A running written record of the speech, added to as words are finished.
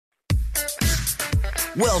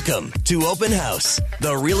Welcome to Open House,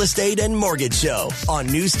 the real estate and mortgage show on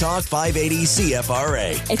News Talk 580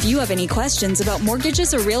 CFRA. If you have any questions about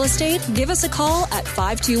mortgages or real estate, give us a call at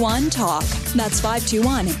 521-TALK. That's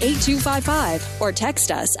 521-8255 or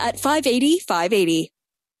text us at 580-580.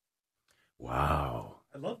 Wow.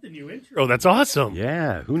 I love the new intro. That's awesome.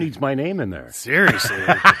 Yeah. Who needs my name in there? Seriously.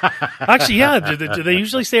 Actually, yeah. Do they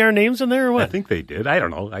usually say our names in there or what? I think they did. I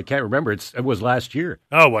don't know. I can't remember. It was last year.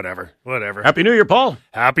 Oh, whatever. Happy New Year, Paul.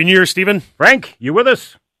 Happy New Year, Stephen. Frank, you with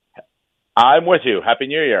us? I'm with you. Happy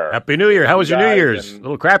New Year. Happy New Year. How was your New Year's? A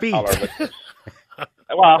little crappy? Well,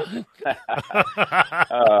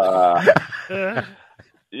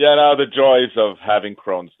 the joys of having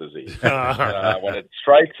Crohn's disease. When it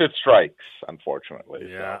strikes, unfortunately.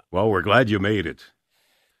 Yeah. So. Well, we're glad you made it.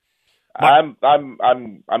 I'm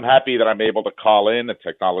happy that I'm able to call in. The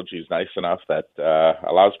technology is nice enough that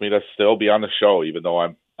allows me to still be on the show, even though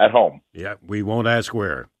I'm at home. Yeah, we won't ask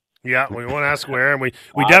where. Yeah, we won't ask where, and we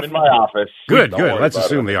I'm definitely in my office. Good. Let's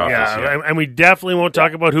assume the office. Yeah, and we definitely won't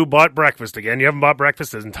talk about who bought breakfast again. You haven't bought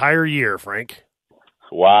breakfast this entire year, Frank.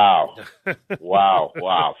 Wow.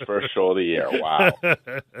 First show of the year. Wow.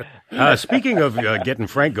 Speaking of getting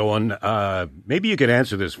Frank going, maybe you could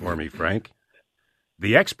answer this for me, Frank.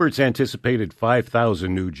 The experts anticipated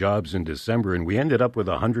 5,000 new jobs in December, and we ended up with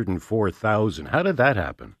 104,000. How did that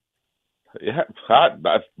happen? Yeah,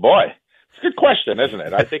 boy, it's a good question, isn't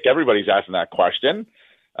it? I think everybody's asking that question.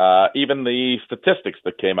 Even the statistics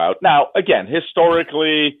that came out. Now, again,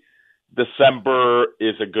 historically, December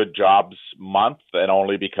is a good jobs month, and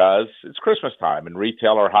only because it's Christmas time and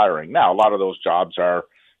retail are hiring. Now, a lot of those jobs are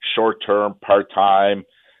short-term, part-time,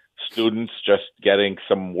 students just getting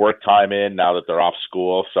some work time in now that they're off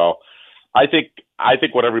school. So I think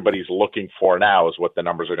what everybody's looking for now is what the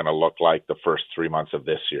numbers are going to look like the first 3 months of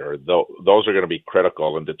this year. Those are going to be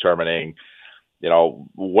critical in determining,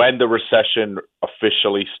 when the recession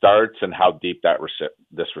officially starts and how deep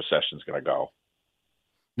this recession is going to go.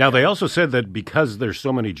 Now, they also said that because there's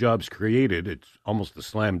so many jobs created, it's almost a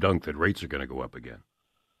slam dunk that rates are going to go up again.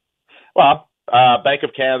 Well, Bank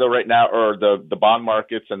of Canada right now, or the bond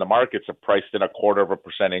markets and the markets have priced in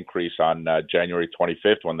 0.25% increase on January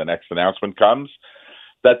 25th when the next announcement comes.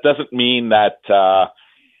 That doesn't mean that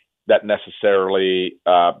that necessarily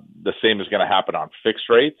the same is going to happen on fixed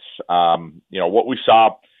rates. What we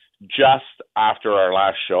saw just after our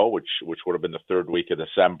last show, which would have been the third week of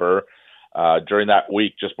December, during that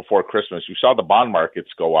week just before Christmas, you saw the bond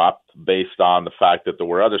markets go up based on the fact that there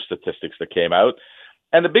were other statistics that came out.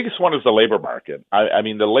 And the biggest one is the labor market. I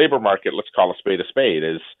mean, the labor market, let's call a spade,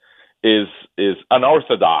 is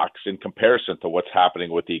unorthodox in comparison to what's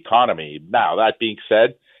happening with the economy. Now, that being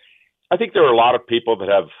said, I think there are a lot of people that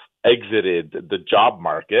have exited the job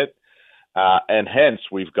market, and hence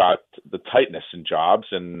we've got the tightness in jobs.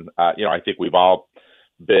 And, I think we've all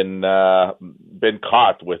been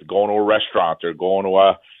caught with going to a restaurant or going to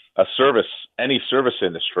a any service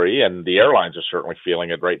industry, and the airlines are certainly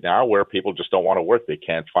feeling it right now where people just don't want to work. They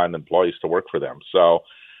can't find employees to work for them. So,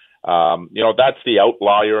 that's the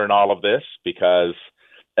outlier in all of this because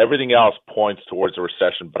everything else points towards a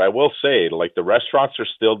recession. But I will say, the restaurants are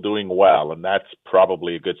still doing well, and that's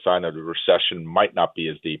probably a good sign that the recession might not be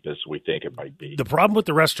as deep as we think it might be. The problem with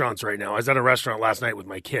the restaurants right now, I was at a restaurant last night with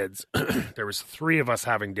my kids. There was 3 of us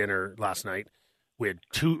having dinner last night. We had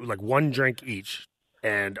one drink each,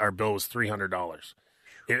 and our bill was $300.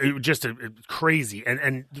 It was just crazy.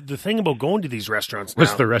 And the thing about going to these restaurants now,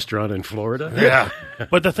 was the restaurant in Florida? Yeah.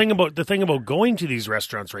 But the thing about going to these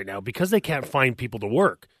restaurants right now, because they can't find people to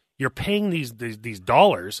work, you're paying these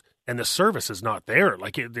dollars and the service is not there.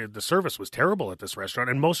 The service was terrible at this restaurant.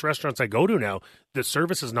 And most restaurants I go to now, the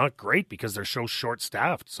service is not great because they're so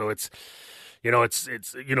short-staffed. So it's we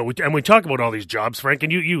talk about all these jobs, Frank,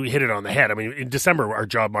 and you hit it on the head. I mean, in December, our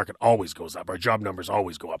job market always goes up. Our job numbers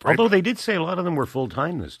always go up, right? Although they did say a lot of them were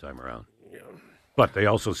full-time this time around. Yeah. But they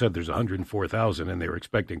also said there's 104,000 and they were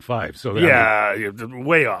expecting 5. So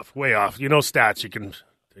way off. Stats, you can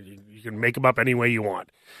make them up any way you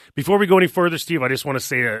want. Before we go any further, Steve, I just want to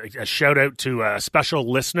say a shout out to a special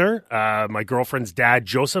listener. My girlfriend's dad,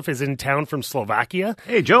 Joseph, is in town from Slovakia.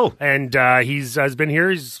 Hey, Joe. And he's been here.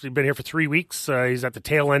 He's been here for 3 weeks. He's at the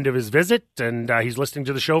tail end of his visit, and he's listening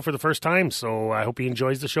to the show for the first time. So I hope he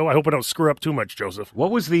enjoys the show. I hope I don't screw up too much, Joseph.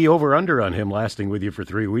 What was the over-under on him lasting with you for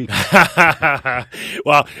 3 weeks?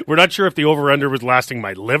 Well, we're not sure if the over-under was lasting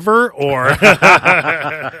my liver or...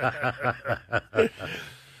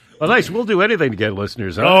 Well, nice. We'll do anything to get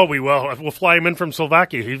listeners, huh? Oh, we will. We'll fly him in from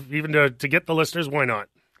Slovakia. Even to get the listeners, why not?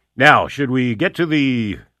 Now, should we get to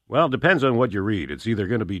the Well, it depends on what you read. It's either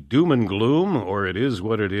going to be doom and gloom or it is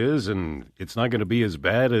what it is, and it's not going to be as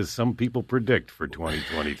bad as some people predict for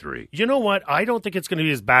 2023. You know what? I don't think it's going to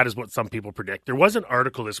be as bad as what some people predict. There was an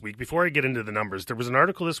article this week, before I get into the numbers, there was an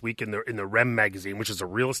article this week in the REM magazine, which is a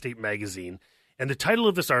real estate magazine, and the title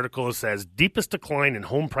of this article says, Deepest Decline in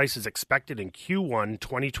Home Prices Expected in Q1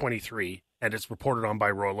 2023, and it's reported on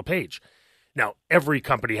by Royal LePage. Now, every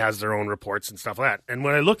company has their own reports and stuff like that. And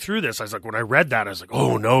when I looked through this, I was like, when I read that, I was like,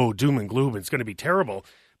 oh no, doom and gloom, it's going to be terrible.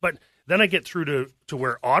 But then I get through to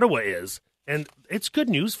where Ottawa is, and it's good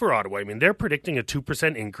news for Ottawa. I mean, they're predicting a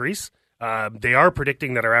 2% increase. They are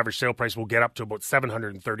predicting that our average sale price will get up to about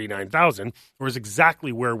 $739,000, whereas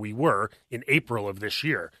exactly where we were in April of this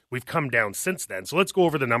year. We've come down since then. So let's go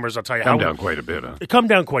over the numbers. I'll tell you Come down quite a bit, huh? It come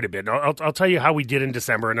down quite a bit. I'll tell you how we did in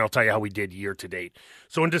December, and I'll tell you how we did year to date.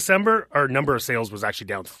 So in December, our number of sales was actually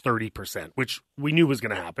down 30%, which we knew was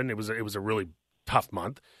going to happen. It was a really tough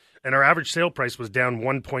month. And our average sale price was down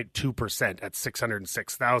 1.2% at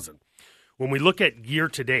 $606,000. When we look at year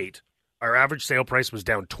to date, our average sale price was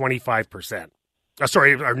down 25%.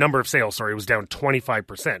 Our number of sales, was down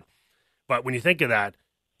 25%. But when you think of that,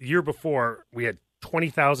 the year before, we had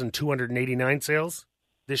 20,289 sales.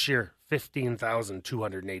 This year,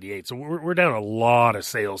 15,288. So we're down a lot of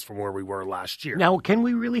sales from where we were last year. Now, can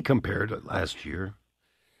we really compare to last year?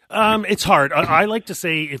 It's hard. I like to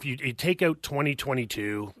say if you take out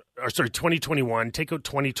 2021, take out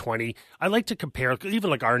 2020. I like to compare, even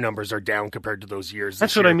like our numbers are down compared to those years.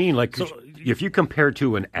 That's what I mean. Like, so, if you compare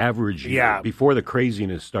to an average year before the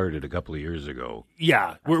craziness started a couple of years ago.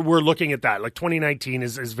 Yeah, we're looking at that. Like 2019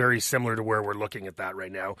 is very similar to where we're looking at that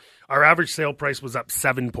right now. Our average sale price was up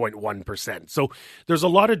 7.1%. So there's a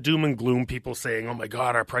lot of doom and gloom, people saying, oh my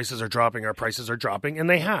God, our prices are dropping, and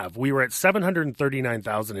they have. We were at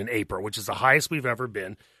 $739,000 in April, which is the highest we've ever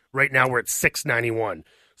been. Right now we're at $691,000.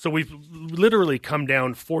 So we've literally come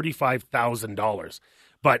down $45,000.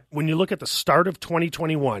 But when you look at the start of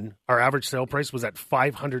 2021, our average sale price was at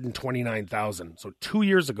 $529,000. So 2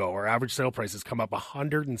 years ago, our average sale price has come up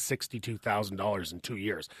 $162,000 in 2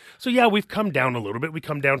 years. So yeah, we've come down a little bit. We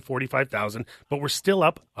come down $45,000, but we're still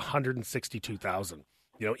up $162,000.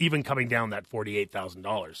 Even coming down that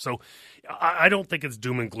 $48,000. So I don't think it's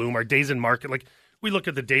doom and gloom. Our days in market, like we look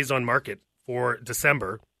at the days on market for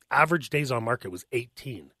December, average days on market was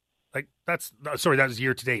 18. Like that was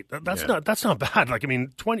year to date. That's not bad. Like,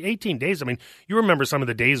 18 days. You remember some of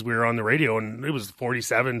the days we were on the radio and it was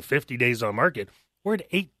 47, 50 days on market. We're at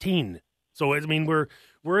 18. So, we're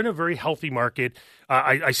in a very healthy market.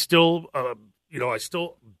 I still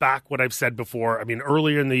back what I've said before.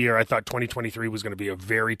 Earlier in the year, I thought 2023 was going to be a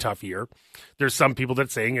very tough year. There's some people that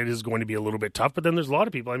saying it is going to be a little bit tough, but then there's a lot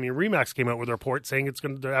of people. RE/MAX came out with a report saying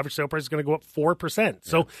the average sale price is going to go up 4%. Yeah.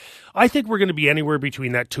 So I think we're going to be anywhere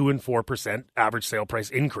between that 2 and 4% average sale price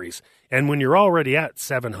increase. And when you're already at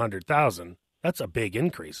 $700,000, that's a big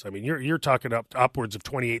increase. You're talking upwards of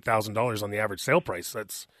 $28,000 on the average sale price.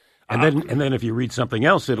 That's And then if you read something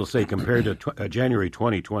else, it'll say compared to January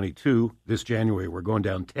 2022, this January we're going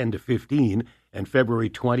down 10 to 15, and February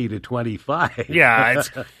 20 to 25. Yeah, it's,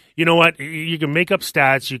 you know what? You can make up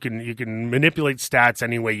stats, you can manipulate stats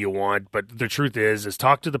any way you want, but the truth is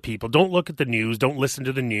talk to the people. Don't look at the news. Don't listen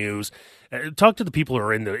to the news. Talk to the people who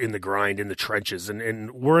are in the grind, in the trenches,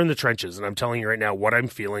 and we're in the trenches. And I'm telling you right now, what I'm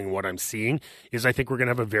feeling, what I'm seeing is I think we're going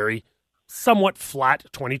to have a very somewhat flat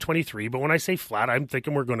 2023, but when I say flat, I'm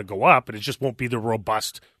thinking we're going to go up, but it just won't be the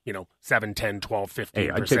robust, 7, 10, 12, 15%. Hey,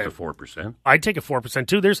 I'd take a 4%. I'd take a 4%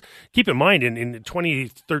 too. Keep in mind, in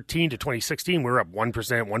 2013 to 2016, we were up 1%,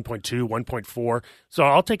 1.2, 1.4. So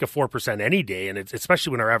I'll take a 4% any day, and it's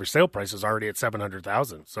especially when our average sale price is already at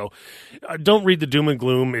 $700,000. So don't read the doom and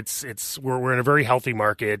gloom. We're in a very healthy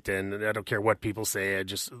market, and I don't care what people say. I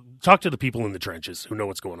just talk to the people in the trenches who know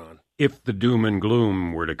what's going on. If the doom and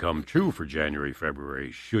gloom were to come true for January,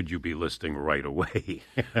 February, should you be listing right away?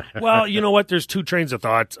 Well, you know what? There's two trains of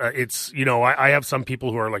thought. I have some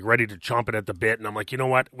people who are like ready to chomp it at the bit, and I'm like, you know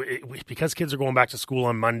what? Because kids are going back to school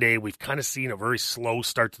on Monday, we've kind of seen a very slow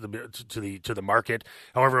start to the market.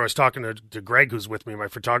 However, I was talking to Greg, who's with me, my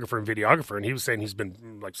photographer and videographer, and he was saying he's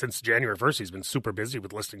been like since January 1st, he's been super busy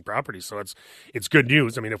with listing properties. So it's good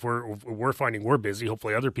news. If we're finding we're busy,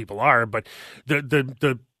 hopefully other people are. But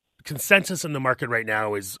the consensus in the market right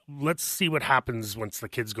now is let's see what happens once the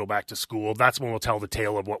kids go back to school. That's when we'll tell the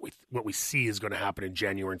tale of what we see is going to happen in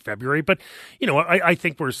January and February. But I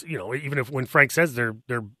think we're even if when Frank says they're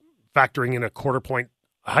factoring in a quarter point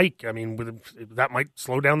hike, that might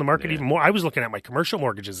slow down the market even more. I was looking at my commercial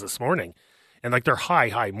mortgages this morning, and like they're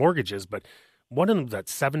high mortgages, but one of them's at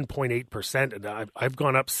 7.8%, and I've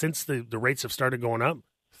gone up since the rates have started going up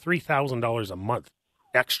 $3,000 a month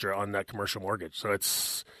extra on that commercial mortgage. So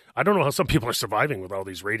I don't know how some people are surviving with all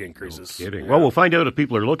these rate increases. No kidding. Well, we'll find out if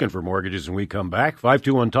people are looking for mortgages when we come back.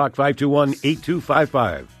 521-TALK,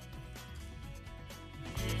 521-8255.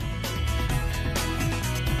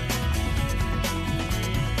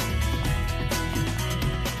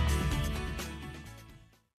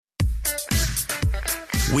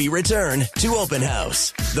 We return to Open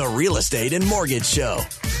House, the Real Estate and Mortgage Show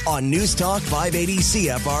on News Talk 580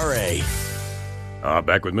 CFRA.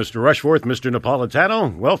 Back with Mr. Rushforth, Mr.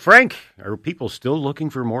 Napolitano. Well, Frank, are people still looking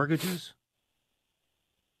for mortgages?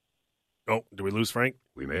 Oh, did we lose Frank?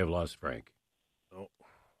 We may have lost Frank. Oh.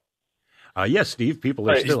 Yes, Steve, people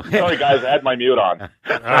are still... Sorry, guys, I had my mute on.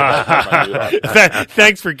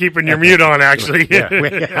 Thanks for keeping your mute on, actually.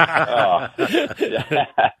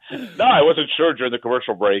 No, I wasn't sure during the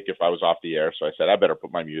commercial break if I was off the air, so I said I better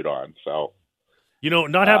put my mute on. So,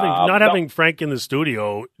 not having Frank in the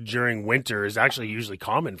studio during winter is actually usually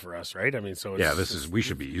common for us, right? I mean, so it's, we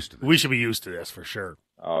should be used to this. We should be used to this for sure.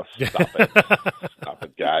 Oh, stop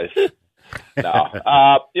it, guys. No.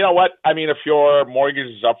 You know what? I mean, if your mortgage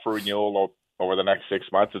is up for renewal over the next 6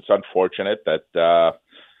 months, it's unfortunate that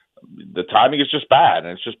the timing is just bad,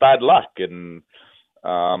 and it's just bad luck. And,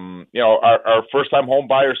 our first-time home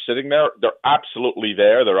buyers sitting there, they're absolutely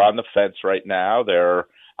there. They're on the fence right now.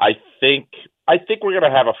 I think we're going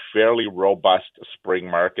to have a fairly robust spring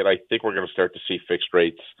market. I think we're going to start to see fixed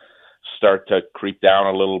rates start to creep down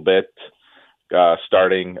a little bit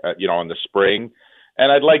starting, in the spring.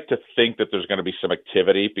 And I'd like to think that there's going to be some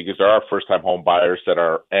activity because there are first-time home buyers that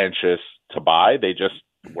are anxious to buy. They just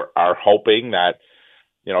are hoping that,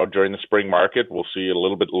 during the spring market, we'll see a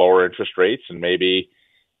little bit lower interest rates and maybe,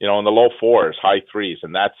 in the low 4s, high 3s.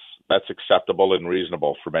 And that's acceptable and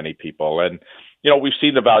reasonable for many people. And, we've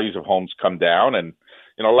seen the values of homes come down. And,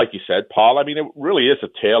 like you said, Paul, I mean, it really is a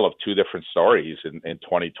tale of two different stories in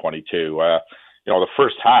 2022. The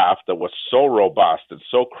first half that was so robust and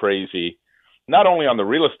so crazy, not only on the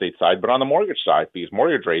real estate side, but on the mortgage side, because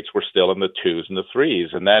mortgage rates were still in the 2s and the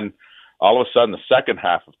 3s. And then all of a sudden, the second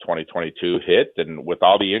half of 2022 hit, and with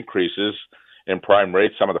all the increases in prime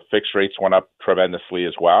rates, some of the fixed rates went up tremendously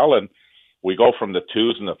as well. And we go from the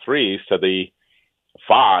 2s and the 3s to the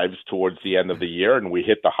 5s towards the end of the year, and we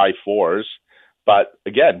hit the high 4s. But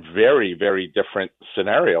again, very, very different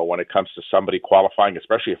scenario when it comes to somebody qualifying,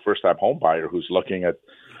 especially a first-time home buyer who's looking at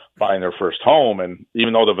buying their first home. And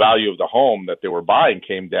even though the value of the home that they were buying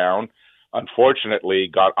came down, unfortunately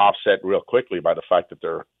got offset real quickly by the fact that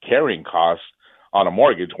their carrying costs on a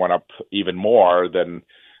mortgage went up even more than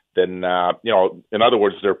in other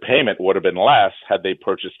words, their payment would have been less had they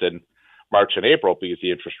purchased in March and April because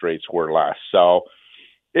the interest rates were less. So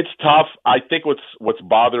it's tough. I think what's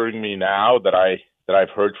bothering me now that I've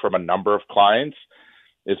heard from a number of clients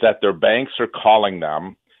is that their banks are calling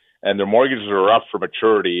them and their mortgages are up for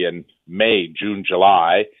maturity in May, June,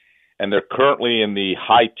 July, and they're currently in the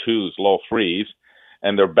high 2s, low 3s,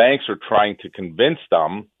 and their banks are trying to convince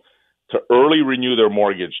them to early renew their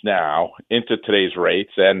mortgage now into today's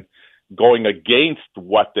rates and going against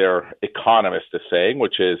what their economist is saying,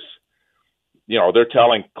 which is, they're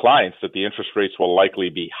telling clients that the interest rates will likely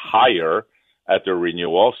be higher at their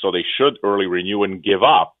renewal, so they should early renew and give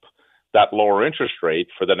up that lower interest rate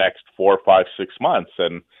for the next 4, 5, 6 months.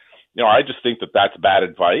 And, I just think that that's bad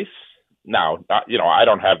advice. Now, I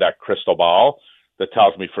don't have that crystal ball that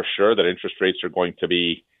tells me for sure that interest rates are going to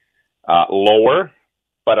be lower,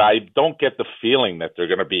 but I don't get the feeling that they're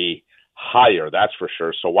going to be higher, that's for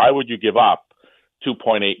sure. So why would you give up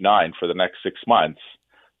 2.89 for the next 6 months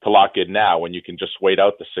to lock in now when you can just wait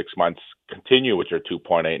out the 6 months, continue with your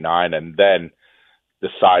 2.89, and then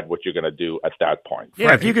decide what you're going to do at that point?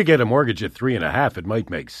 Yeah, if you could get a mortgage at 3.5, it might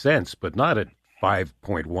make sense, but not at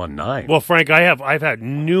 5.19. Well, Frank, I've had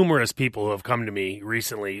numerous people who have come to me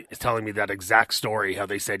recently telling me that exact story, how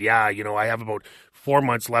they said, I have about 4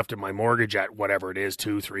 months left in my mortgage at whatever it is,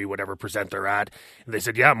 2, 3, whatever percent they're at. And they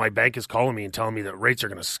said, my bank is calling me and telling me that rates are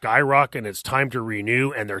going to skyrocket and it's time to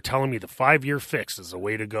renew. And they're telling me the 5-year fix is the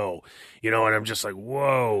way to go. And I'm just like,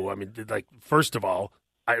 whoa. I mean, first of all,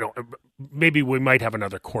 maybe we might have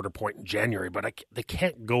another quarter point in January, but they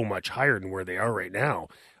can't go much higher than where they are right now.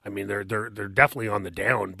 I mean, they're definitely on the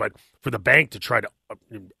down, but for the bank to try to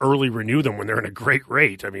early renew them when they're in a great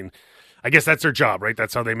rate, I mean, I guess that's their job, right?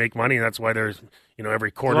 That's how they make money. And that's why there's, every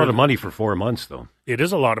quarter. It's a lot of money for 4 months, though. It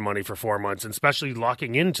is a lot of money for 4 months, and especially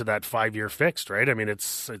locking into that 5-year fixed, right? I mean,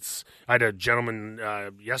 it's. I had a gentleman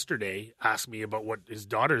yesterday ask me about what his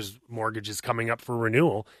daughter's mortgage is coming up for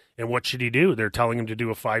renewal, and what should he do? They're telling him to do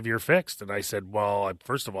a 5-year fixed, and I said, well,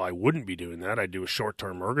 first of all, I wouldn't be doing that. I'd do a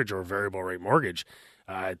short-term mortgage or a variable rate mortgage.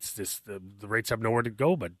 It's just the rates have nowhere to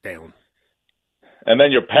go but down. And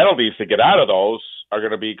then your penalties to get out of those are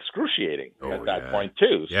going to be excruciating at that point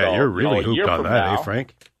too. Yeah, so, you're really hooked on that, now,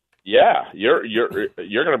 Frank? Yeah, you're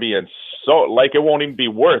going to be in it won't even be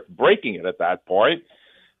worth breaking it at that point,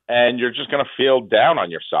 and you're just going to feel down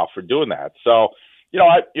on yourself for doing that. So,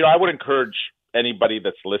 I would encourage anybody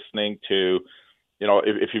that's listening to,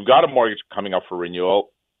 if you've got a mortgage coming up for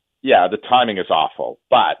renewal, yeah, the timing is awful,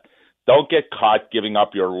 but don't get caught giving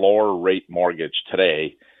up your lower rate mortgage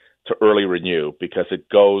today to early renew, because it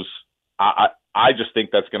goes. I just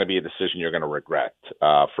think that's going to be a decision you're going to regret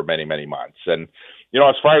for many, many months. And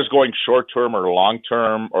as far as going short term or long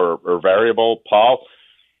term or variable, Paul,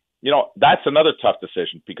 that's another tough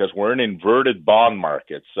decision, because we're in an inverted bond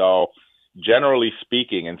market. So generally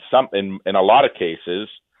speaking, in a lot of cases,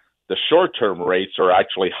 the short term rates are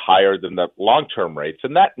actually higher than the long term rates,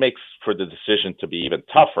 and that makes for the decision to be even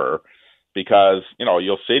tougher. Because,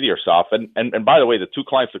 you'll say to yourself, and by the way, the two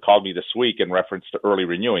clients that called me this week in reference to early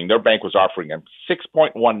renewing, their bank was offering them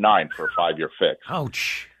 6.19 for a 5-year fix.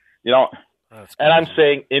 Ouch. And I'm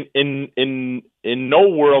saying in no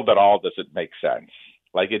world at all does it make sense.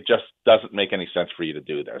 Like, it just doesn't make any sense for you to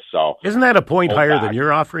do this. So isn't that a point higher than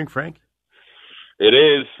you're offering, Frank? It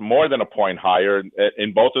is more than a point higher.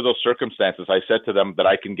 In both of those circumstances, I said to them that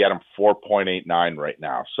I can get them 4.89 right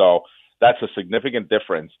now. So that's a significant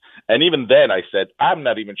difference. And even then I said, I'm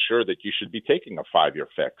not even sure that you should be taking a 5-year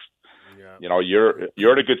fix. Yeah.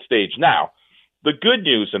 You're at a good stage. Now, the good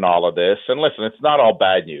news in all of this, and listen, it's not all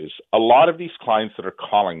bad news. A lot of these clients that are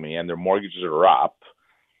calling me and their mortgages are up,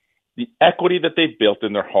 the equity that they've built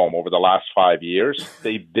in their home over the last 5 years,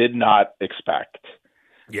 they did not expect.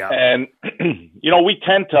 Yeah. And, we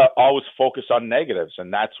tend to always focus on negatives,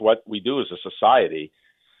 and that's what we do as a society.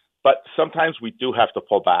 But sometimes we do have to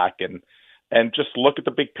pull back and just look at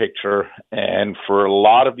the big picture. And for a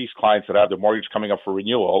lot of these clients that have their mortgage coming up for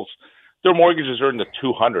renewals, their mortgages are in the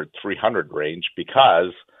 200, 300 range,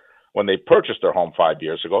 because when they purchased their home 5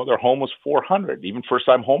 years ago, their home was 400. Even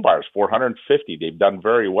first-time home buyers, 450. They've done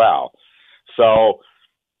very well. So,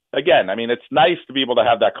 again, it's nice to be able to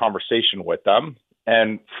have that conversation with them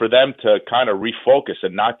and for them to kind of refocus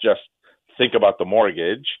and not just think about the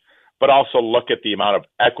mortgage, but also look at the amount of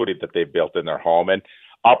equity that they've built in their home and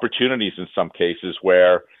opportunities in some cases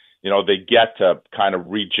where, they get to kind of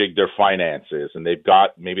rejig their finances, and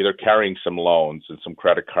maybe they're carrying some loans and some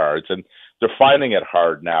credit cards, and they're finding it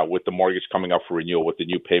hard now with the mortgage coming up for renewal, with the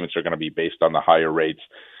new payments are going to be based on the higher rates.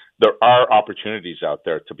 There are opportunities out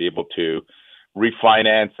there to be able to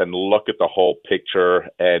refinance and look at the whole picture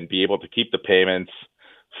and be able to keep the payments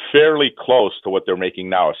fairly close to what they're making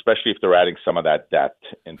now, especially if they're adding some of that debt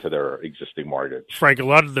into their existing mortgage. Frank, a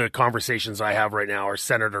lot of the conversations I have right now are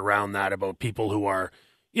centered around that, about people who are,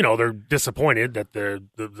 they're disappointed that the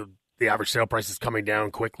average sale price is coming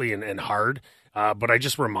down quickly and hard. But I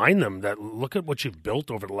just remind them that look at what you've built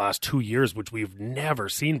over the last 2 years, which we've never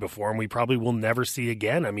seen before, and we probably will never see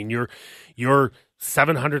again. Your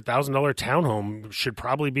 $700,000 townhome should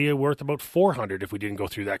probably be worth about $400,000 if we didn't go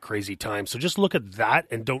through that crazy time. So just look at that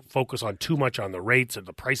and don't focus on too much on the rates or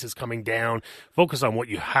the prices coming down. Focus on what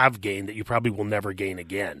you have gained that you probably will never gain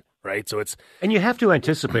again. Right. So and you have to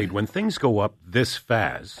anticipate when things go up this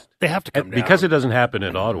fast, they have to come down. Because it doesn't happen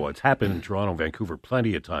in Ottawa. It's happened in Toronto, Vancouver,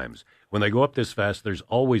 plenty of times. When they go up this fast, there's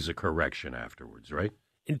always a correction afterwards, right?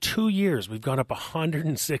 In 2 years, we've gone up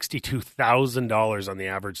 $162,000 on the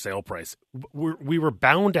average sale price. We were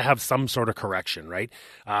bound to have some sort of correction, right?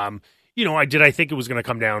 I think it was going to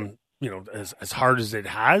come down, as hard as it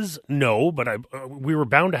has. No, but we were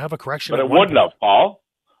bound to have a correction. But it wouldn't have, Paul.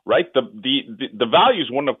 Right? The values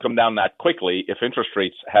wouldn't have come down that quickly if interest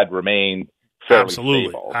rates had remained fairly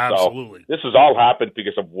stable. Absolutely. So this has all happened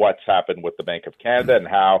because of what's happened with the Bank of Canada and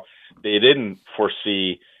how they didn't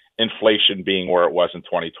foresee inflation being where it was in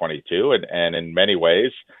 2022. And in many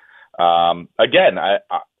ways, again, a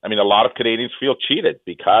lot of Canadians feel cheated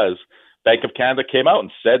because Bank of Canada came out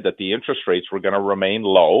and said that the interest rates were going to remain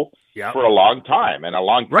low for a long time. And a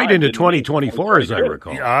long time. Right into 2024, as I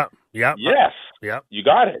recall. Yeah. Yes. Yeah. You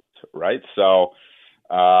got it. Right. So,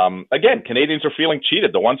 again, Canadians are feeling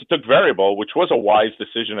cheated. The ones that took variable, which was a wise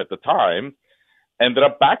decision at the time, ended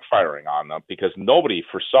up backfiring on them because nobody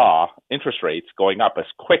foresaw interest rates going up as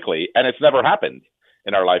quickly. And it's never happened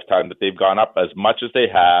in our lifetime that they've gone up as much as they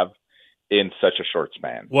have in such a short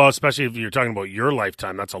span. Well, especially if you're talking about your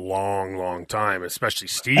lifetime, that's a long, long time, especially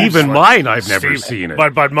Steve. Even mine, I've never seen it.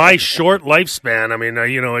 But my short lifespan, I mean,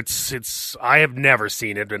 it's I have never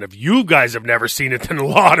seen it. And if you guys have never seen it, then a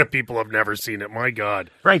lot of people have never seen it. My God.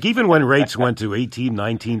 Frank, even when rates went to 18,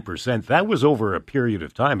 19%, that was over a period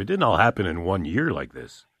of time. It didn't all happen in 1 year like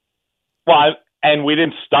this. Well, and we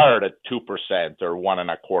didn't start at 2% or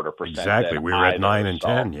 1.25%. Exactly. We were at 9 and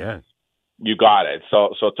 10, yeah. You got it.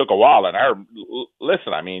 So it took a while. And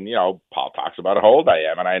listen, I mean, Paul talks about how old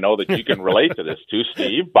I am, and I know that you can relate to this too,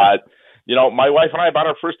 Steve. But, my wife and I bought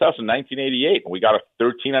our first house in 1988, and we got a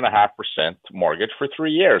 13.5% mortgage for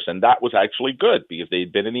 3 years. And that was actually good because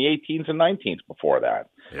they'd been in the 18s and 19s before that.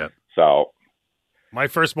 Yeah. So my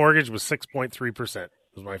first mortgage was 6.3%.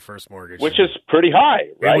 Was my first mortgage, which is pretty high,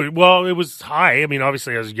 right? It was high. I mean,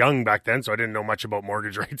 obviously, I was young back then, so I didn't know much about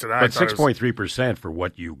mortgage rates. And but 6.3% for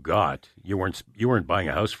what you got, you weren't buying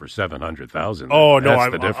a house for $700,000. Oh no, I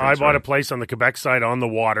bought a place on the Quebec side on the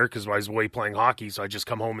water because I was away playing hockey, so I just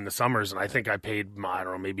come home in the summers, and I think I paid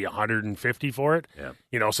maybe $150 for it. Yeah.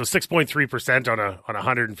 So 6.3% on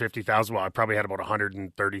 $150,000. Well, I probably had about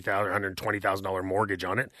 $130,000, $120,000 mortgage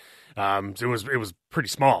on it. So it was pretty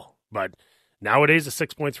small, but. Nowadays, the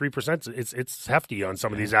 6.3%, it's hefty on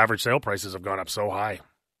some of these average sale prices have gone up so high.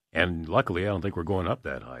 And luckily, I don't think we're going up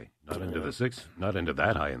that high. Not into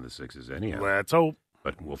that high in the sixes anyhow. Let's hope.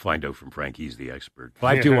 But we'll find out from Frank. He's the expert.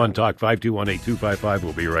 521-TALK, 521-8255.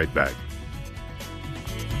 We'll be right back.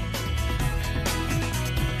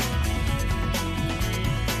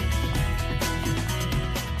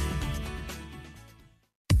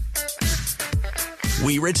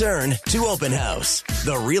 We return to Open House,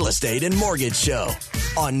 the Real Estate and Mortgage Show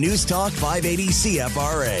on News Talk 580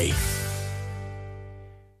 CFRA.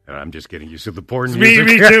 I'm just getting used to the porn music.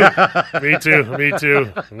 Me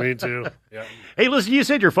too. Yeah. Hey, listen, you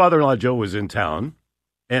said your father-in-law Joe was in town,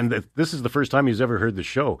 and that this is the first time he's ever heard the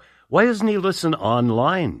show. Why doesn't he listen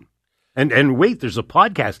online? And wait, there's a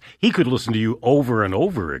podcast. He could listen to you over and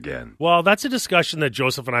over again. Well, that's a discussion that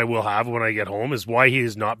Joseph and I will have when I get home, is why he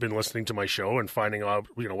has not been listening to my show and finding out,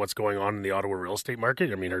 what's going on in the Ottawa real estate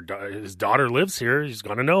market. I mean, his daughter lives here. He's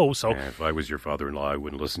going to know. So, if I was your father-in-law, I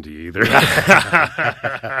wouldn't listen to you either.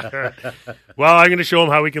 Well, I'm going to show him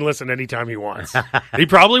how he can listen anytime he wants. He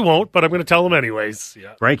probably won't, but I'm going to tell him anyways.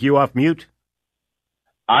 Yeah. Frank, you off mute?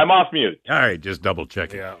 I'm off mute. All right, just double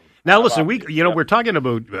checking. Yeah. Now, listen, we're talking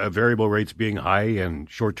about variable rates being high and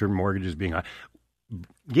short-term mortgages being high.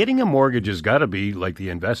 Getting a mortgage has got to be like the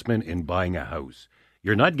investment in buying a house.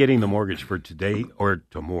 You're not getting the mortgage for today or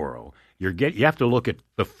tomorrow. You have to look at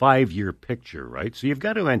the 5-year picture, right? So you've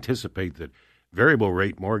got to anticipate that variable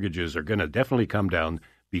rate mortgages are going to definitely come down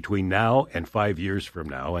between now and 5 years from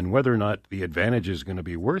now, and whether or not the advantage is going to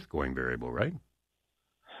be worth going variable, right?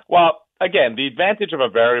 Well, again, the advantage of a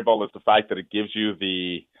variable is the fact that it gives you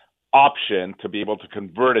the option to be able to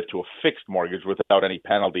convert it to a fixed mortgage without any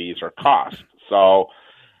penalties or costs. So,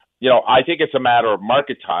 I think it's a matter of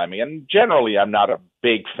market timing. And generally, I'm not a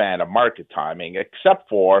big fan of market timing, except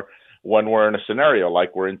for when we're in a scenario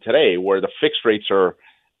like we're in today, where the fixed rates are,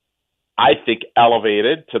 I think,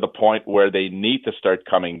 elevated to the point where they need to start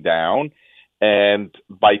coming down. And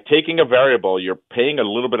by taking a variable, you're paying a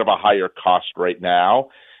little bit of a higher cost right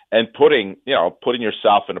now, and putting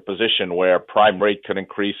yourself in a position where prime rate could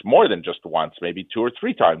increase more than just once, maybe 2 or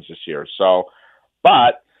 3 times this year. So,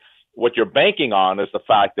 but what you're banking on is the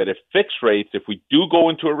fact that if we do go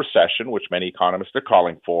into a recession, which many economists are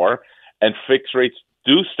calling for, and fixed rates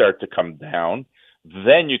do start to come down,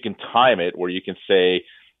 then you can time it where you can say,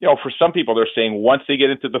 for some people, they're saying once they get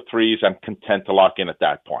into the 3s, I'm content to lock in at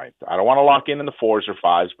that point. I don't want to lock in the 4s or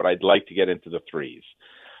 5s, but I'd like to get into the 3s.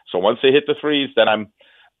 So once they hit the 3s, then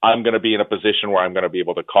I'm going to be in a position where I'm going to be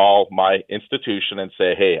able to call my institution and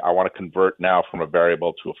say, hey, I want to convert now from a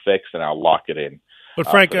variable to a fixed, and I'll lock it in. But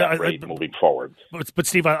Frank, moving forward. But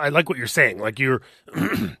Steve, I like what you're saying. Like the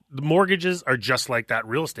mortgages are just like that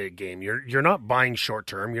real estate game. You're not buying short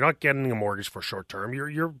term. You're not getting a mortgage for short term.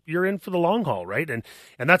 You're in for the long haul, right? And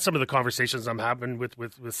that's some of the conversations I'm having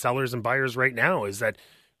with sellers and buyers right now. Is that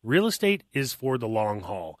real estate is for the long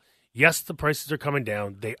haul. Yes, the prices are coming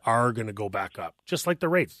down. They are going to go back up, just like the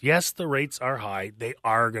rates. Yes, the rates are high. They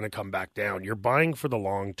are going to come back down. You're buying for the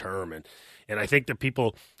long term, and I think that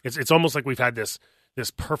people, it's almost like we've had this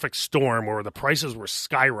perfect storm where the prices were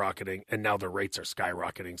skyrocketing, and now the rates are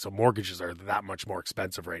skyrocketing. So mortgages are that much more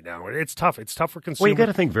expensive right now, and it's tough. It's tough for consumers. Well, you got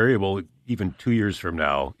to think variable. Even 2 years from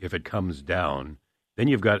now, if it comes down, then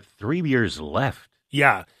you've got 3 years left.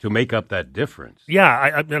 Yeah. To make up that difference.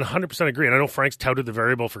 Yeah, I 100% agree. And I know Frank's touted the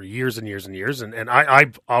variable for years and years and years. And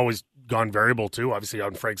I've always gone variable too, obviously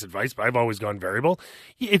on Frank's advice, but I've always gone variable.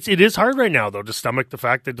 It is hard right now though to stomach the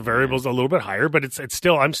fact that the variable's a little bit higher, but it's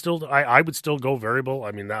still I would still go variable.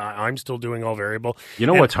 I mean, I'm still doing all variable. You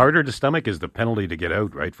know what's harder to stomach is the penalty to get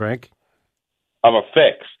out, right, Frank? Of a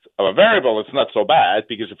fixed. Of a variable, it's not so bad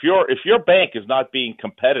because if your bank is not being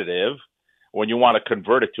competitive when you want to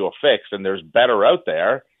convert it to a fixed and there's better out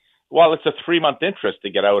there, well, it's a 3-month interest to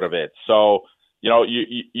get out of it. So,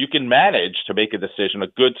 you can manage to make a decision, a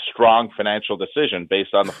good, strong financial decision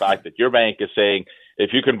based on the fact that your bank is saying, if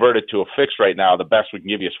you convert it to a fixed right now, the best we can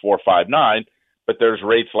give you is 4.59, but there's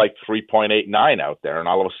rates like 3.89 out there. And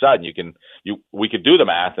all of a sudden we could do the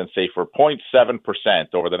math and say for 0.7%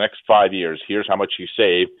 over the next 5 years, here's how much you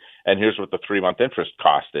save. And here's what the 3-month interest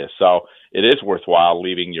cost is. So it is worthwhile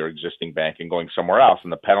leaving your existing bank and going somewhere else.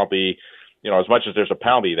 And the penalty, as much as there's a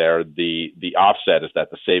penalty there, the offset is that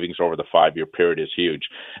the savings over the 5-year period is huge.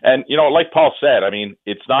 And, like Paul said, I mean,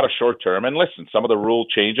 it's not a short term. And listen, some of the rule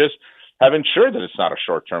changes have ensured that it's not a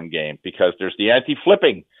short term game because there's the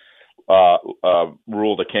anti-flipping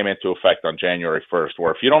rule that came into effect on January 1st,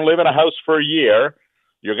 where if you don't live in a house for a year,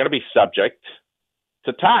 you're going to be subject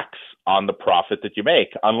to tax on the profit that you make,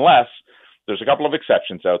 unless there's a couple of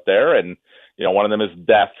exceptions out there. And, one of them is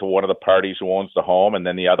death to one of the parties who owns the home. And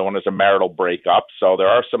then the other one is a marital breakup. So there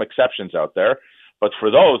are some exceptions out there. But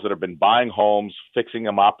for those that have been buying homes, fixing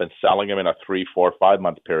them up and selling them in a 3, 4, 5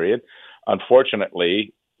 month period,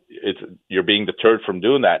 unfortunately, you're being deterred from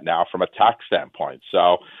doing that now from a tax standpoint.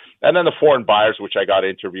 So, and then the foreign buyers, which I got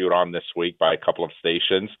interviewed on this week by a couple of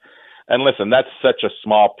stations. And listen, that's such a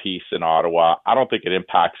small piece in Ottawa. I don't think it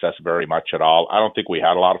impacts us very much at all. I don't think we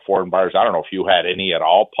had a lot of foreign buyers. I don't know if you had any at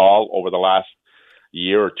all, Paul, over the last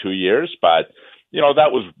year or 2 years. But,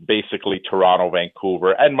 that was basically Toronto,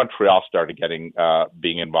 Vancouver, and Montreal started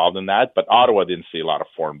being involved in that. But Ottawa didn't see a lot of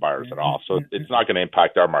foreign buyers at all. So it's not going to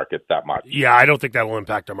impact our market that much. Yeah, I don't think that will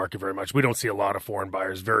impact our market very much. We don't see a lot of foreign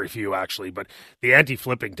buyers, very few actually. But the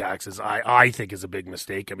anti-flipping taxes, I think, is a big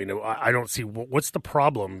mistake. I mean, I don't see what's the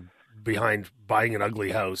problem behind buying an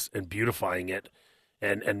ugly house and beautifying it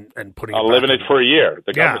and putting it living it for a year.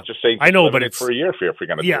 The government's just saying, I know, but it's for a year if you're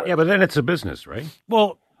going to do it. Yeah, but then it's a business, right?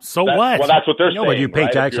 Well, what? Well, that's what they're saying. But you pay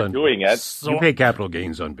right? tax on doing it. You pay capital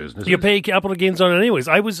gains on business. You pay capital gains on it anyways.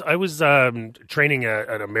 I was training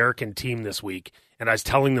an American team this week, and I was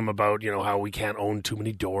telling them about how we can't own too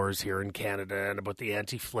many doors here in Canada and about the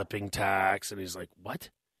anti-flipping tax. And he's like, "What?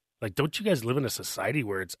 Like, don't you guys live in a society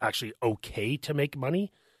where it's actually okay to make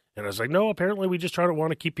money?" And I was like, "No, apparently we just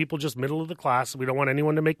want to keep people just middle of the class. We don't want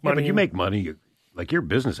anyone to make money." Yeah, but you make money. Like, your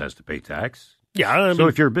business has to pay tax. Yeah. So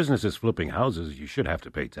if your business is flipping houses, you should have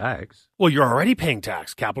to pay tax. Well, you're already paying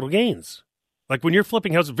tax, capital gains. Like when you're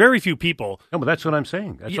flipping houses, very few people. No, but that's what I'm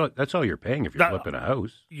saying. That's all you're paying if you're flipping a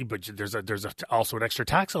house. But there's also an extra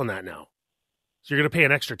tax on that now. So you're going to pay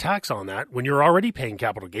an extra tax on that when you're already paying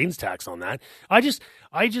capital gains tax on that. I just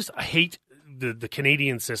hate the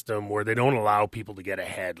Canadian system where they don't allow people to get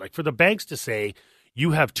ahead. Like for the banks to say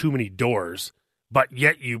you have too many doors, but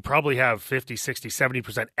yet you probably have 50, 60,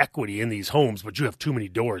 70% equity in these homes, but you have too many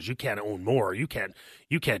doors. You can't own more. You can't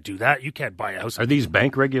do that. You can't buy a house. Are these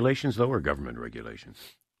bank regulations, though, or government regulations?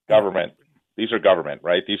 Government. These are government,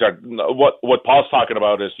 right? These are what Paul's talking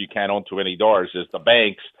about is you can't own too many doors is the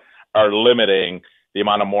banks are limiting the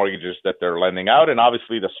amount of mortgages that they're lending out. And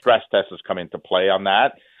obviously the stress test has come into play on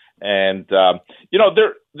that. And,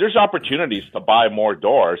 there's opportunities to buy more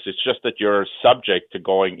doors. It's just that you're subject to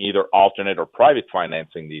going either alternate or private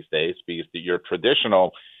financing these days because your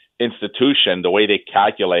traditional institution, the way they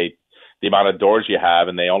calculate the amount of doors you have,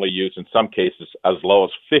 and they only use, in some cases, as low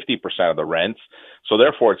as 50% of the rents. So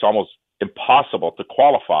therefore, it's almost impossible to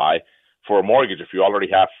qualify for a mortgage if you already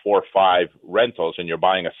have 4 or 5 rentals and you're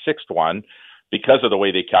buying a 6th one because of the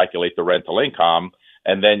way they calculate the rental income.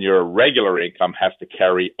 And then your regular income has to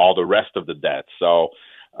carry all the rest of the debt. So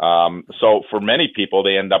for many people,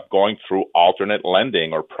 they end up going through alternate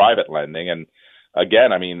lending or private lending. And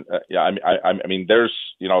again, I mean, there's,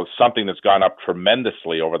 something that's gone up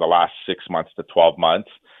tremendously over the last 6 months to 12 months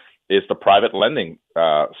is the private lending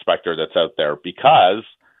specter that's out there because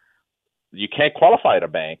you can't qualify at a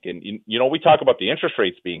bank. And, we talk about the interest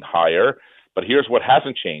rates being higher, but here's what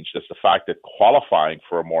hasn't changed. It's the fact that qualifying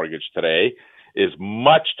for a mortgage today is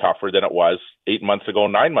much tougher than it was 8 months ago,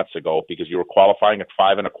 9 months ago, because you were qualifying at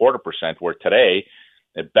 5.25%, where today,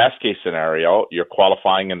 at best case scenario, you're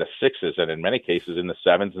qualifying in the 6s and in many cases in the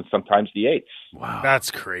 7s and sometimes the 8s. Wow.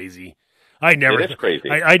 That's crazy. It is crazy.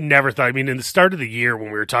 I never thought, in the start of the year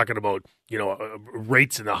when we were talking about,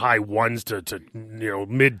 rates in the high 1s to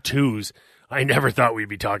mid 2s, I never thought we'd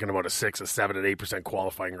be talking about a 6, a 7, and 8%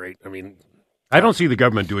 qualifying rate. I don't see the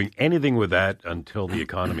government doing anything with that until the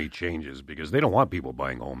economy changes, because they don't want people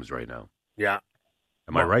buying homes right now. Yeah.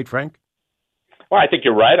 Am I right, Frank? Well, I think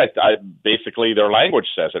you're right. I basically, their language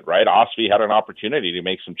says it, right? OSFI had an opportunity to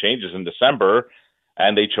make some changes in December,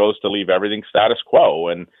 and they chose to leave everything status quo.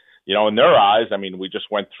 And, you know, in their eyes, I mean, we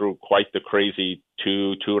just went through quite the crazy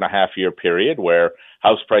 2.5 year period where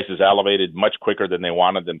house prices elevated much quicker than they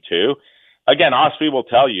wanted them to. Again, OSFI will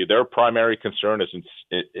tell you their primary concern is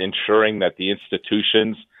ensuring that the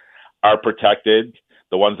institutions are protected.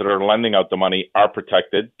 The ones that are lending out the money are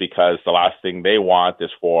protected, because the last thing they want is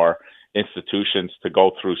for institutions to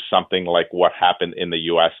go through something like what happened in the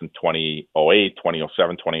U.S. in 2008,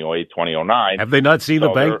 2007, 2008, 2009. Have they not seen the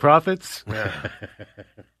bank profits?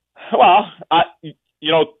 Well,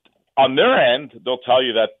 you know, on their end, they'll tell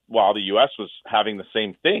you that while the U.S. was having the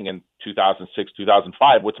same thing in 2006,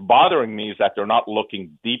 2005, what's bothering me is that they're not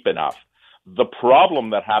looking deep enough. The problem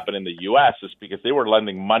that happened in the U.S. is because they were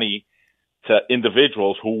lending money to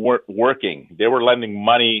individuals who weren't working. They were lending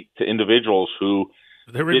money to individuals who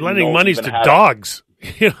they were lending monies to dogs.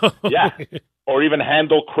 You know? Yeah, or even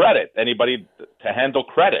handle credit, anybody to handle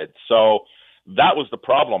credit. So that was the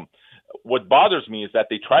problem. What bothers me is that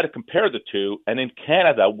they try to compare the two, and in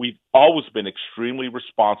Canada, we've always been extremely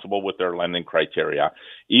responsible with their lending criteria.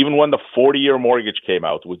 Even when the 40-year mortgage came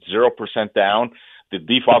out with 0% down, the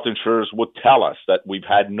default insurers would tell us that we've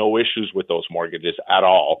had no issues with those mortgages at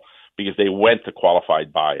all because they went to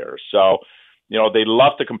qualified buyers. So, you know, they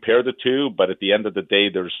love to compare the two, but at the end of the day,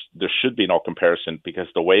 there should be no comparison, because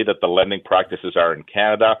the way that the lending practices are in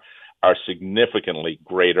Canada are significantly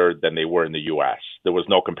greater than they were in the U.S. There was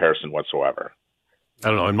no comparison whatsoever. I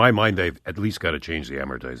don't know. In my mind, they've at least got to change the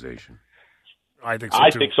amortization. I think so, too. I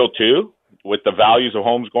think so, too. With the values of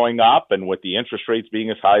homes going up and with the interest rates being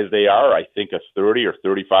as high as they are, I think a 30 or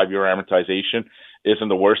 35-year amortization isn't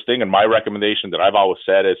the worst thing. And my recommendation that I've always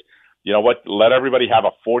said is, you know what, let everybody have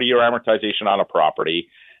a 40-year amortization on a property,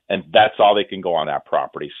 and that's all they can go on that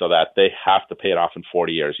property, so that they have to pay it off in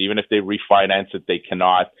 40 years. Even if they refinance it, they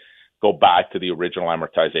cannot go back to the original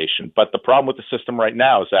amortization. But the problem with the system right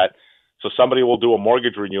now is that, so somebody will do a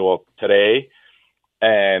mortgage renewal today,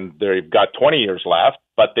 and they've got 20 years left,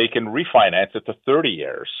 but they can refinance it to 30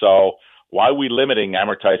 years. So why are we limiting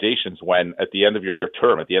amortizations when at the end of your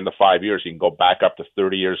term, at the end of 5 years, you can go back up to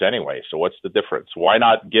 30 years anyway? So what's the difference? Why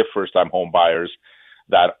not give first-time home buyers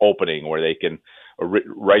that opening where they can,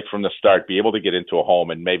 right from the start, be able to get into a home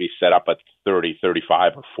and maybe set up a 30,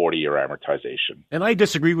 35, or 40-year amortization? And I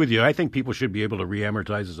disagree with you. I think people should be able to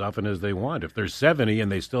re-amortize as often as they want. If they're 70 and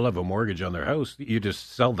they still have a mortgage on their house, you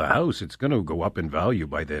just sell the house. It's going to go up in value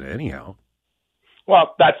by then anyhow.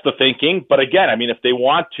 Well, that's the thinking. But again, I mean, if they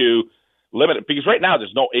want to limit it, because right now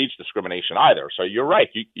there's no age discrimination either. So you're right.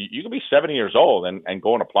 You can be 70 years old and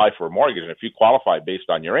go and apply for a mortgage. And if you qualify based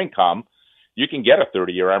on your income, you can get a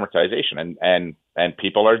 30-year amortization. And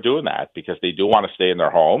people are doing that because they do want to stay in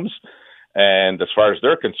their homes. And as far as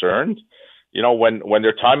they're concerned, you know, when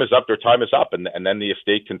their time is up, their time is up. And then the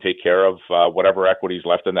estate can take care of whatever equity is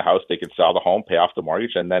left in the house. They can sell the home, pay off the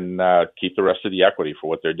mortgage, and then keep the rest of the equity for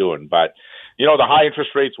what they're doing. But, you know, the high interest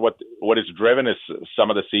rates, what is driven is some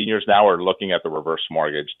of the seniors now are looking at the reverse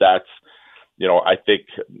mortgage. That's, you know, I think,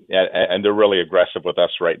 and they're really aggressive with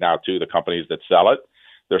us right now, too, the companies that sell it.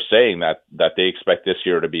 They're saying that they expect this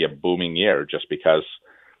year to be a booming year just because,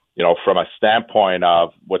 you know, from a standpoint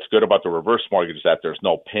of what's good about the reverse mortgage is that there's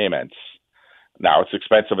no payments. Now, it's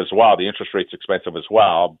expensive as well. The interest rate's expensive as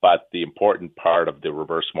well. But the important part of the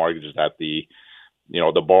reverse mortgage is that the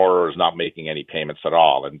borrower is not making any payments at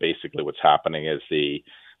all. And basically what's happening is the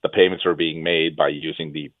payments are being made by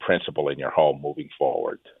using the principal in your home moving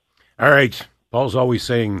forward. All right. Paul's always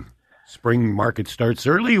saying spring market starts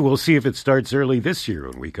early. We'll see if it starts early this year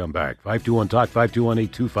when we come back. 521-TALK,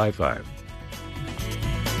 521-8255.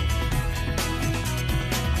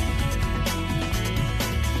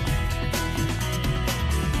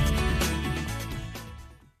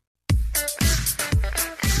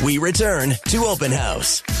 We return to Open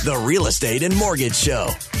House, the Real Estate and Mortgage Show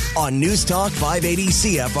on News Talk 580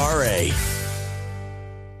 CFRA.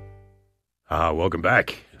 Welcome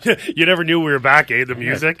back. You never knew we were back, eh? The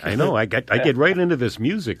music. I know. I get right into this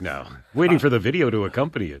music now, waiting for the video to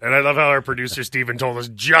accompany it. And I love how our producer Stephen told us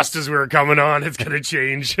just as we were coming on, it's going to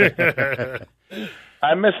change.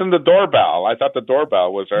 I'm missing the doorbell. I thought the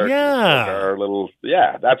doorbell was our little.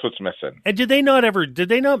 Yeah, that's what's missing. And did they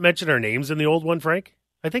not mention our names in the old one, Frank?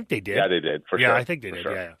 I think they did. Yeah, they did, for sure. Yeah, I think they did,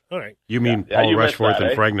 sure. Yeah. All right. You mean Paul Rushforth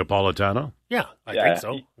and Frank Napolitano? Yeah, I think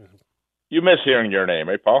so. You miss hearing your name,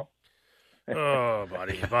 eh, Paul? Oh,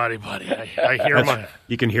 buddy. I hear my...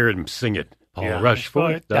 You can hear him sing it.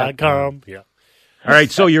 PaulRushforth.com. Yeah. All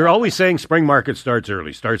right, so you're always saying spring market starts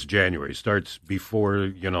early, starts January, starts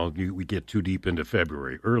before, we get too deep into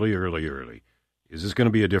February, early. Is this going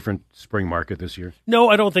to be a different spring market this year? No,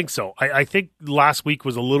 I don't think so. I think last week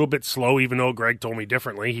was a little bit slow, even though Greg told me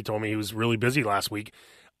differently. He told me he was really busy last week.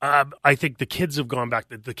 I think the kids have gone back.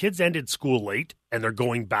 The kids ended school late, and they're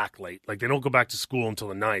going back late. Like, they don't go back to school until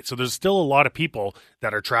the 9th. So there's still a lot of people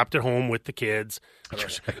that are trapped at home with the kids. Well,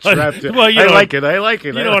 I like it.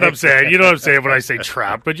 You know what I'm saying? You know what I'm saying when I say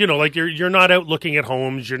trapped. But, like you're not out looking at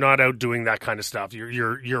homes. You're not out doing that kind of stuff.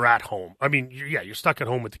 You're at home. I mean, you're stuck at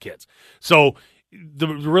home with the kids. So the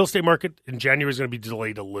real estate market in January is going to be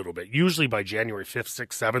delayed a little bit. Usually by January 5th, 6th,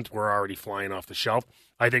 7th, we're already flying off the shelf.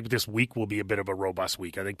 I think this week will be a bit of a robust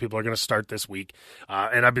week. I think people are going to start this week.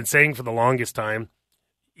 And I've been saying for the longest time,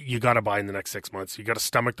 you got to buy in the next 6 months. You got to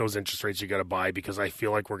stomach those interest rates. You got to buy, because I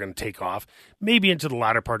feel like we're going to take off maybe into the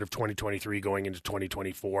latter part of 2023 going into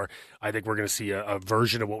 2024. I think we're going to see a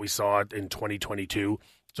version of what we saw in 2022.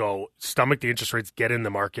 So stomach the interest rates, get in the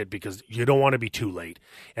market, because you don't want to be too late.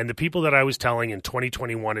 And the people that I was telling in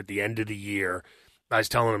 2021 at the end of the year, I was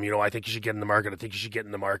telling them, I think you should get in the market. I think you should get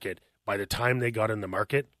in the market. By the time they got in the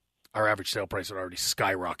market, our average sale price had already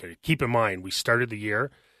skyrocketed. Keep in mind, we started the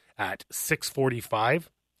year at $645.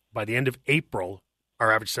 By the end of April,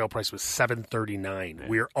 our average sale price was $739.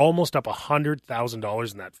 We are almost up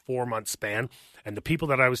 $100,000 in that 4-month span. And the people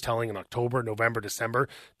that I was telling in October, November, December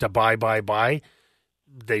to buy,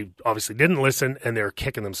 they obviously didn't listen, and they're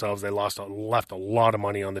kicking themselves. They left a lot of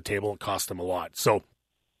money on the table. It cost them a lot. So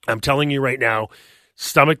I'm telling you right now,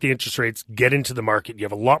 stomach the interest rates, get into the market. You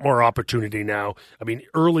have a lot more opportunity now. I mean,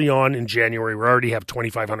 early on in January, we already have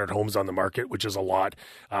 2,500 homes on the market, which is a lot.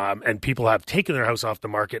 And people have taken their house off the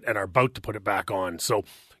market and are about to put it back on. So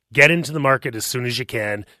get into the market as soon as you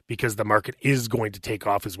can, because the market is going to take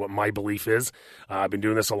off, is what my belief is. I've been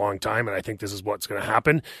doing this a long time, and I think this is what's going to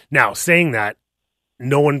happen. Now, saying that,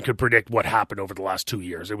 no one could predict what happened over the last 2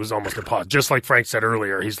 years. It was almost impossible. Just like Frank said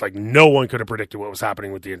earlier, he's like, no one could have predicted what was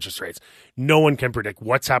happening with the interest rates. No one can predict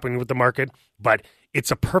what's happening with the market, but it's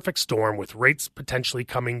a perfect storm with rates potentially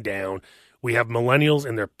coming down. We have millennials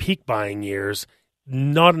in their peak buying years,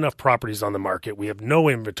 not enough properties on the market. We have no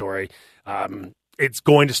inventory. It's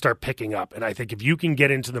going to start picking up. And I think if you can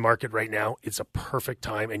get into the market right now, it's a perfect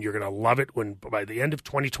time, and you're going to love it when by the end of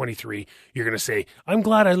 2023, you're going to say, I'm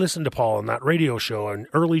glad I listened to Paul on that radio show in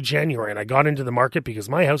early January, and I got into the market because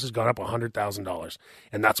my house has gone up $100,000.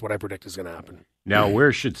 And that's what I predict is going to happen. Now,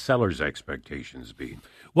 where should sellers' expectations be?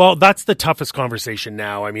 Well, that's the toughest conversation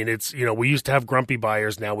now. I mean, it's, we used to have grumpy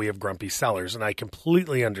buyers. Now we have grumpy sellers, and I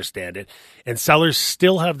completely understand it. And sellers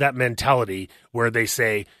still have that mentality where they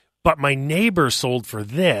say, but my neighbor sold for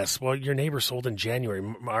this. Well, your neighbor sold in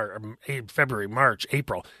January, February, March,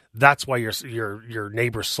 April. That's why your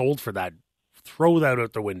neighbor sold for that. Throw that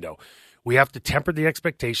out the window. We have to temper the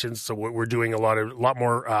expectations. So we're doing a lot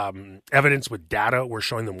more evidence with data. We're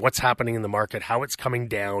showing them what's happening in the market, how it's coming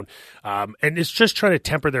down, and it's just trying to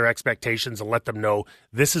temper their expectations and let them know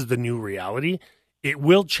this is the new reality. It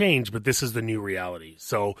will change, but this is the new reality.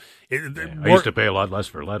 So I used to pay a lot less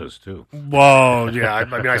for lettuce too. Well, yeah. I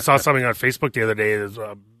mean, I saw something on Facebook the other day.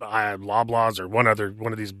 Loblaws or one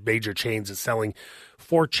of these major chains is selling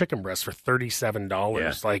 4 chicken breasts for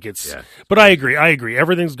 $37. Yeah. But I agree.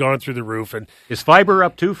 Everything's gone through the roof. And is fiber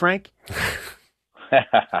up too, Frank?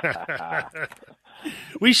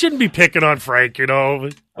 We shouldn't be picking on Frank, We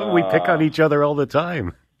pick on each other all the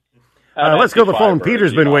time. Let's go to the phone.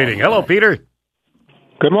 Peter's been waiting. Hello, Peter.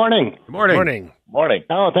 Good morning. Good morning. Morning.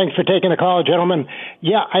 Oh, thanks for taking the call, gentlemen.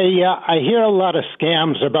 Yeah, I hear a lot of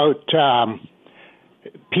scams about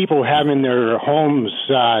people having their homes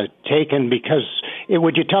taken because,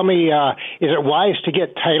 would you tell me, is it wise to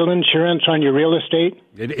get title insurance on your real estate?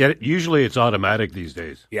 Usually it's automatic these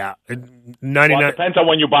days. Yeah. 99. Well, it depends on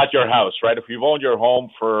when you bought your house, right? If you've owned your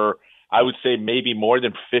home for, I would say, maybe more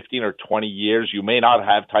than 15 or 20 years, you may not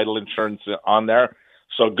have title insurance on there.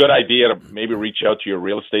 So good idea to maybe reach out to your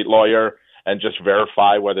real estate lawyer and just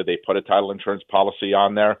verify whether they put a title insurance policy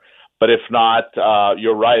on there. But if not,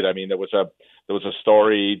 you're right. I mean, there was a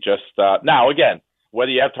story just now. Again,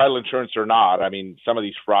 whether you have title insurance or not, I mean, some of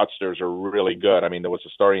these fraudsters are really good. I mean, there was a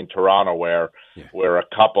story in Toronto where a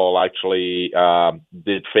couple actually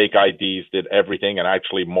did fake IDs, did everything, and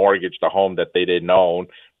actually mortgaged a home that they didn't own,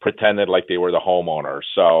 pretended like they were the homeowner.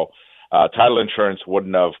 So title insurance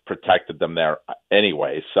wouldn't have protected them there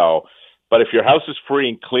anyway. So, but if your house is free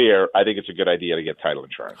and clear, I think it's a good idea to get title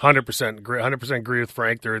insurance. 100% agree with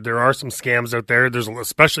Frank. There are some scams out there. There's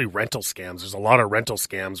especially rental scams. There's a lot of rental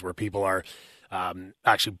scams where people are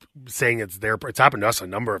actually saying it's their. It's happened to us a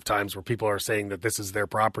number of times where people are saying that this is their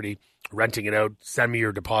property, renting it out, send me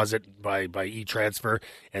your deposit by e-transfer,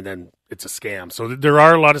 and then it's a scam. So there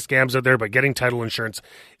are a lot of scams out there, but getting title insurance,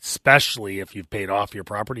 especially if you've paid off your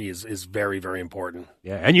property, is very, very important.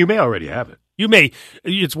 Yeah, and you may already have it. You may.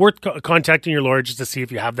 It's worth contacting your lawyer just to see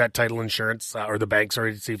if you have that title insurance, or the bank,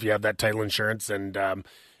 sorry, to see if you have that title insurance, and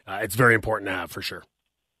it's very important to have for sure.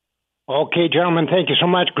 Okay, gentlemen, thank you so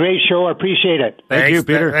much. Great show. I appreciate it. Thank you,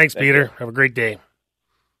 Peter. Thanks, Peter. Have a great day.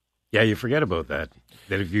 Yeah, you forget about that.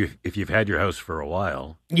 That if you've had your house for a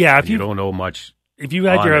while, if you don't know much. If you've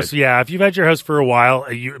had your house, if you've had your house for a while,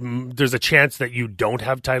 there's a chance that you don't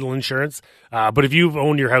have title insurance. But if you've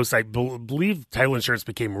owned your house, I believe title insurance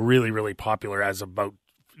became really, really popular as about,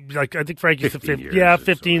 I think Frank used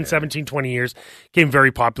 15, 17, 20 years, became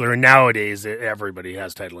very popular. And nowadays, everybody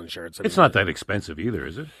has title insurance. It's not that expensive either,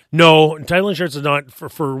 is it? No, title insurance is not,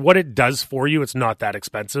 for what it does for you, it's not that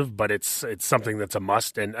expensive, but it's something that's a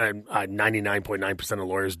must. And 99.9% of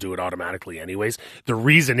lawyers do it automatically anyways. The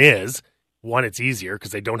reason is, one, it's easier because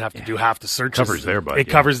they don't have to do half the searches. Covers their butt. It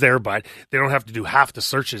covers their butt. They don't have to do half the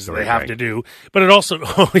searches that they have to do. But it also,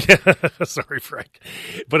 sorry, Frank.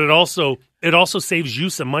 But it also saves you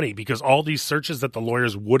some money because all these searches that the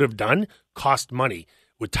lawyers would have done cost money.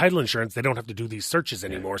 With title insurance, they don't have to do these searches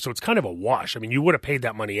anymore. So it's kind of a wash. I mean, you would have paid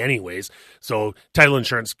that money anyways. So title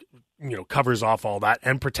insurance, covers off all that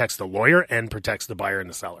and protects the lawyer and protects the buyer and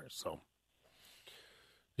the seller. So.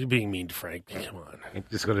 You're being mean to Frank. Come on. I'm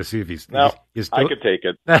just going to see if he's... No, he's I could take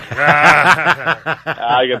it.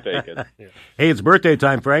 I can take it. Yeah. Hey, it's birthday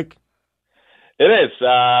time, Frank. It is.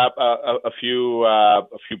 A few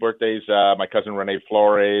birthdays. My cousin Renee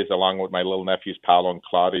Flores, along with my little nephews Paolo and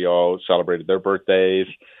Claudio, celebrated their birthdays.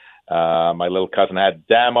 My little cousin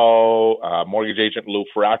Adamo, mortgage agent Lou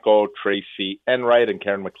Faracco, Tracy Enright, and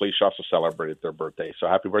Karen McLeish also celebrated their birthdays. So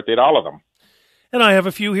happy birthday to all of them. And I have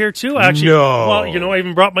a few here, too, actually. No. Well, I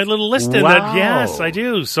even brought my little list in. Wow. Yes, I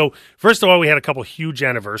do. So, first of all, we had a couple huge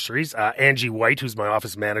anniversaries. Angie White, who's my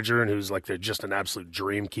office manager and who's like just an absolute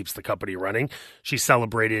dream, keeps the company running. She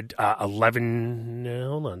celebrated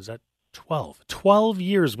 12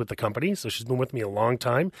 years with the company. So, she's been with me a long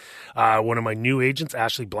time. One of my new agents,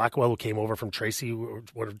 Ashley Blackwell, who came over from Tracy,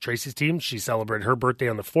 one of Tracy's team, she celebrated her birthday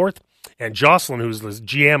on the 4th. And Jocelyn, who's the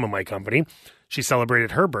GM of my company, she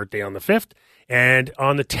celebrated her birthday on the 5th. And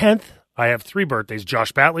on the 10th, I have 3 birthdays.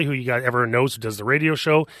 Josh Batley, who you guys everyone knows, who does the radio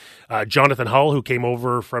show. Jonathan Hull, who came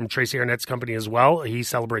over from Tracy Arnett's company as well. He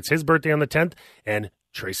celebrates his birthday on the 10th. And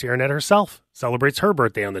Tracy Arnett herself celebrates her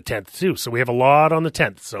birthday on the 10th, too. So we have a lot on the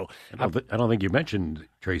 10th. So I don't think you mentioned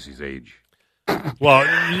Tracy's age. Well,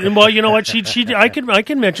 you know what? I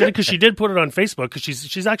can mention it because she did put it on Facebook because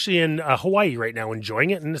she's actually in Hawaii right now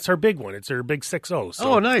enjoying it, and it's her big one. It's her big 6-0.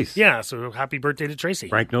 So, oh, nice. Yeah, so happy birthday to Tracy.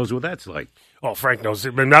 Frank knows what that's like. Oh, Frank knows.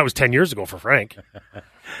 But that was 10 years ago for Frank.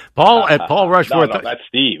 Paul at Paul Rushforth. No, that's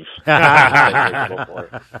Steve.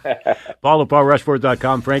 Paul at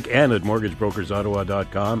PaulRushforth.com, Frank, and at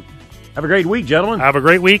MortgageBrokersOttawa.com. Have a great week, gentlemen. Have a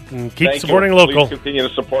great week, and keep Thank supporting you. local. Please continue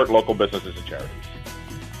to support local businesses and charities.